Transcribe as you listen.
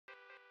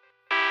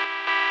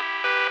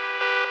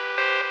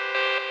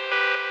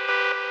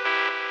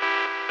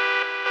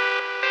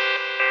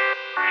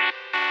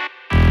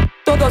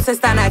todos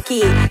están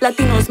aquí.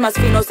 Latinos más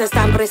finos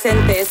están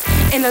presentes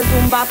en el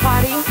Zumba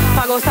Party,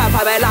 pa' gozar,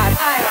 pa' bailar.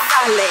 Ay,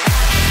 dale.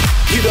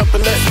 Get up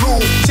and let's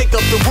move, shake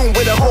up the room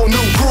with a whole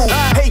new groove.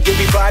 Hey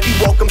everybody,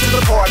 welcome to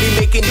the party,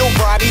 making your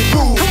body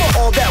move.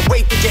 All that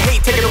weight that you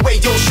hate, taking away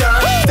your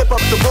shine. Step up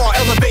the bar,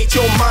 elevate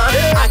your mind.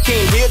 I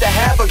came here to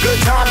have a good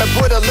time and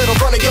put a little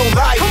fun in your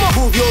life.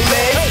 Move your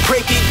legs,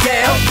 break it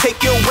down,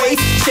 take your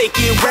waist, shake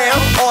it round.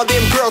 All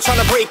them girls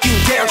trying to break you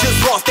down, just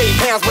lost 8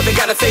 pounds, what they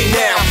gotta say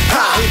now?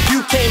 Ha! If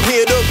you came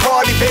here to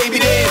party, baby,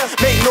 then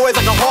make noise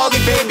like a Harley,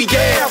 baby,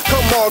 yeah.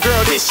 Come on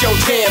girl, this your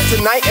chance.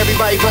 Tonight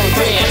everybody gon'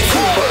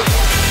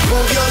 dance.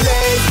 Move your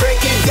legs,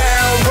 break it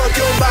down, work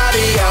your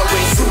body out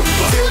with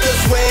Zumba. Feel the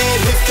sweat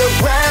hit the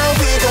ground,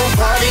 we gon'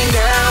 party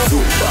now.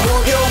 Zumba.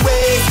 Move your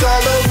waist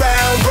all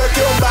around, work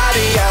your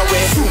body out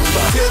with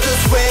Zumba. Feel the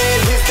sweat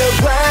hit the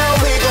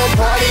ground, we gon'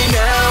 party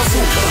now.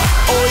 Zumba.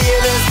 Oh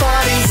yeah, let's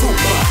party.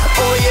 Zumba.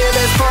 Oh yeah,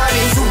 let's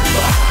party.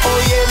 Zumba. Oh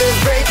yeah, let's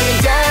break it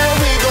down,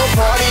 we gon'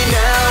 party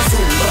now.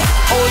 Zumba.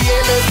 Oh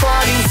yeah, let's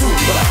party.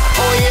 Zumba.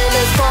 Oh yeah,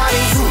 let's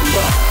party.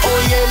 Zumba. Oh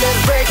yeah, let's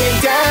break it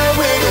down,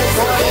 we gon'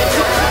 party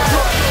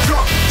now.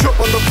 Jump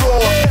on the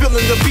floor,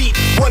 feeling the beat,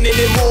 wanting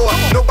it more.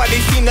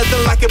 Nobody's seen nothing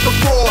like it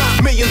before.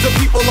 Millions of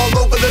people all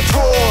over the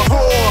tour.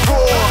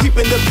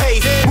 Keeping the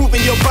pace,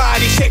 moving your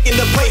body, shaking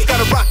the place.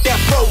 Gotta rock that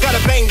flow,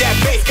 gotta bang that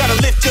bass, gotta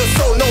lift your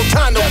soul, no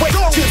time to wait.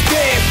 Just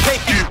dance,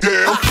 take it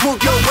down, move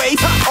your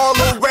waist all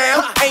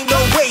around. Ain't no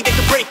way they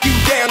can break you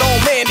down.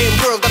 All man and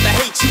girls got to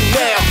hate you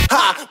now.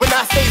 Ha! When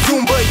I say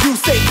Zumba, you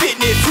say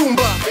fitness.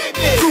 Zumba,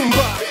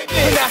 Zumba.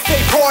 When I say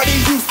party,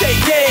 you say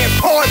dance.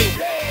 Party,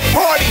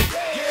 party.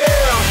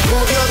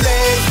 Move your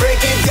legs,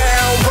 break it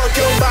down, work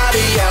your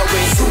body out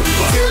with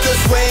Zumba. Feel the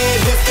sweat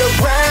hit the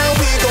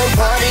ground, we gon'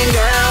 party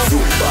now.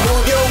 Zumba.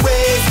 Move your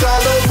waist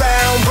all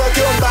around, work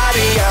your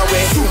body out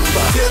with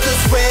Zumba. Feel the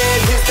sweat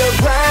hit the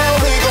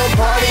ground, we gon'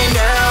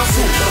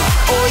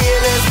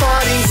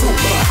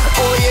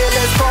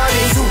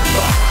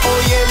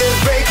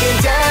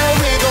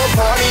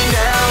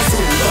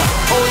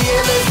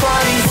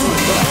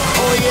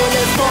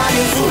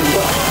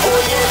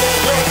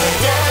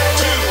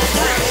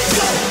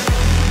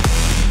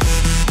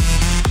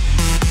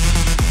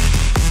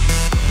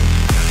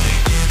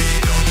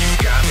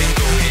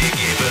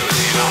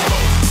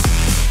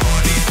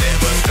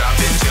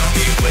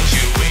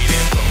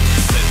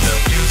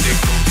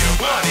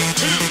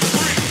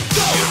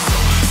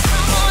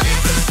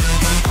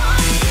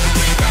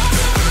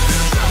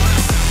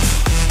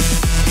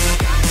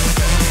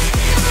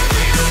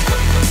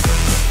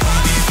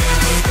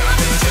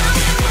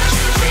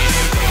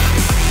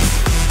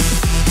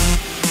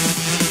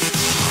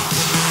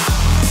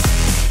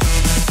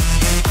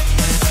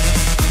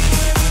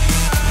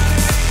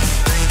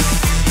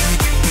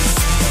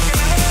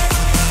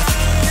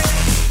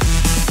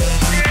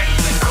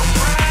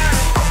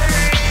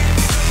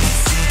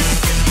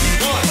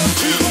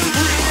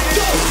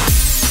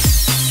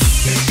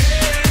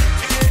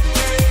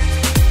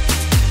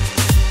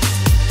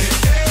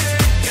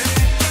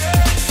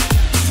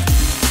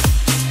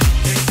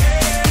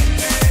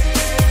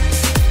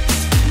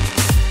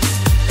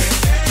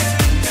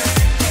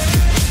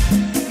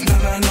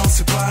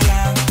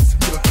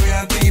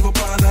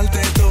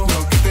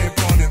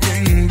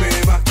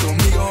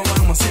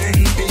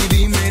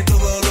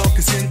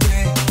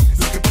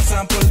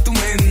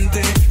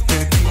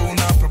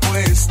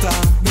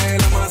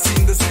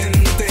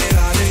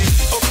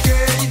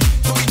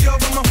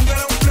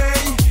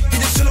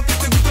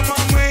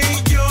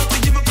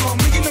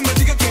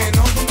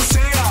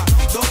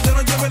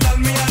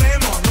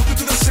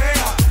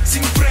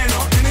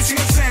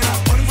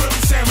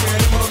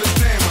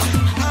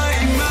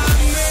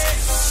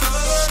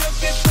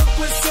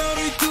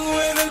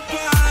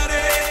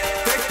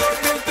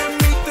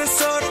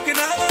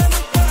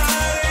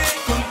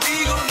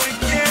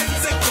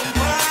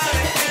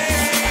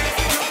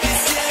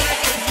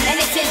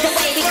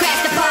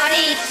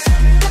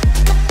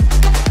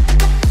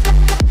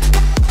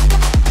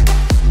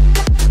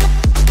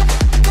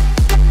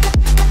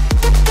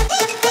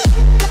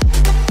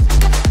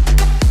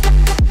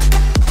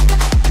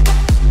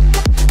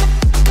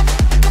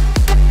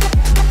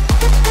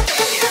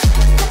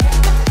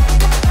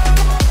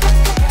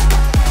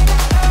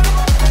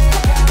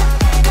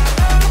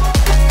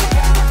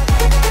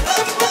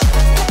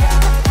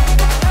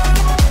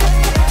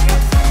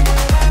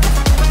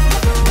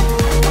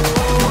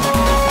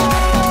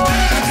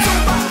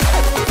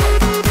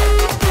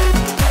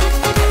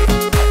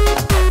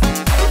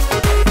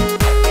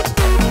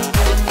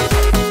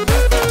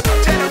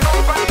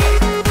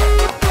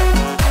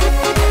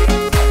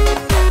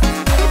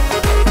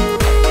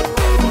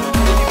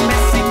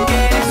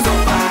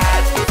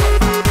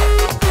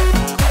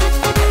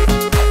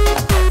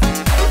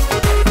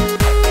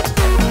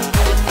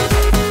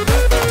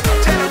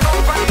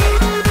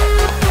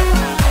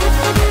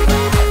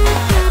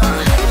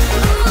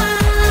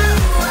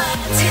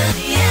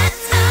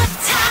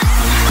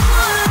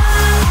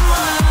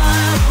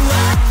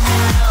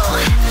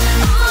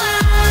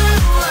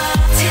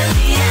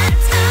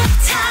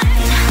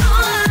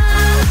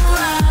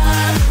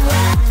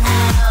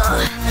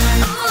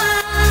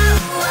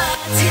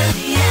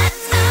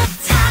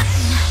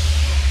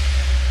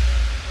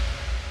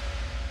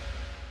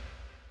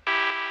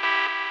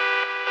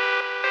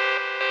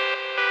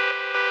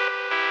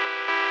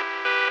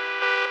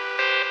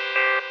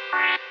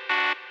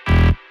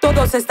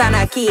 finos están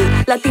aquí,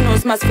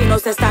 latinos más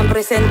finos están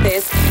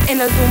presentes en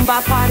el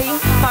Zumba Party,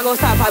 pa'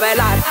 gozar, pa'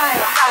 bailar. Ay,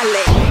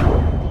 dale.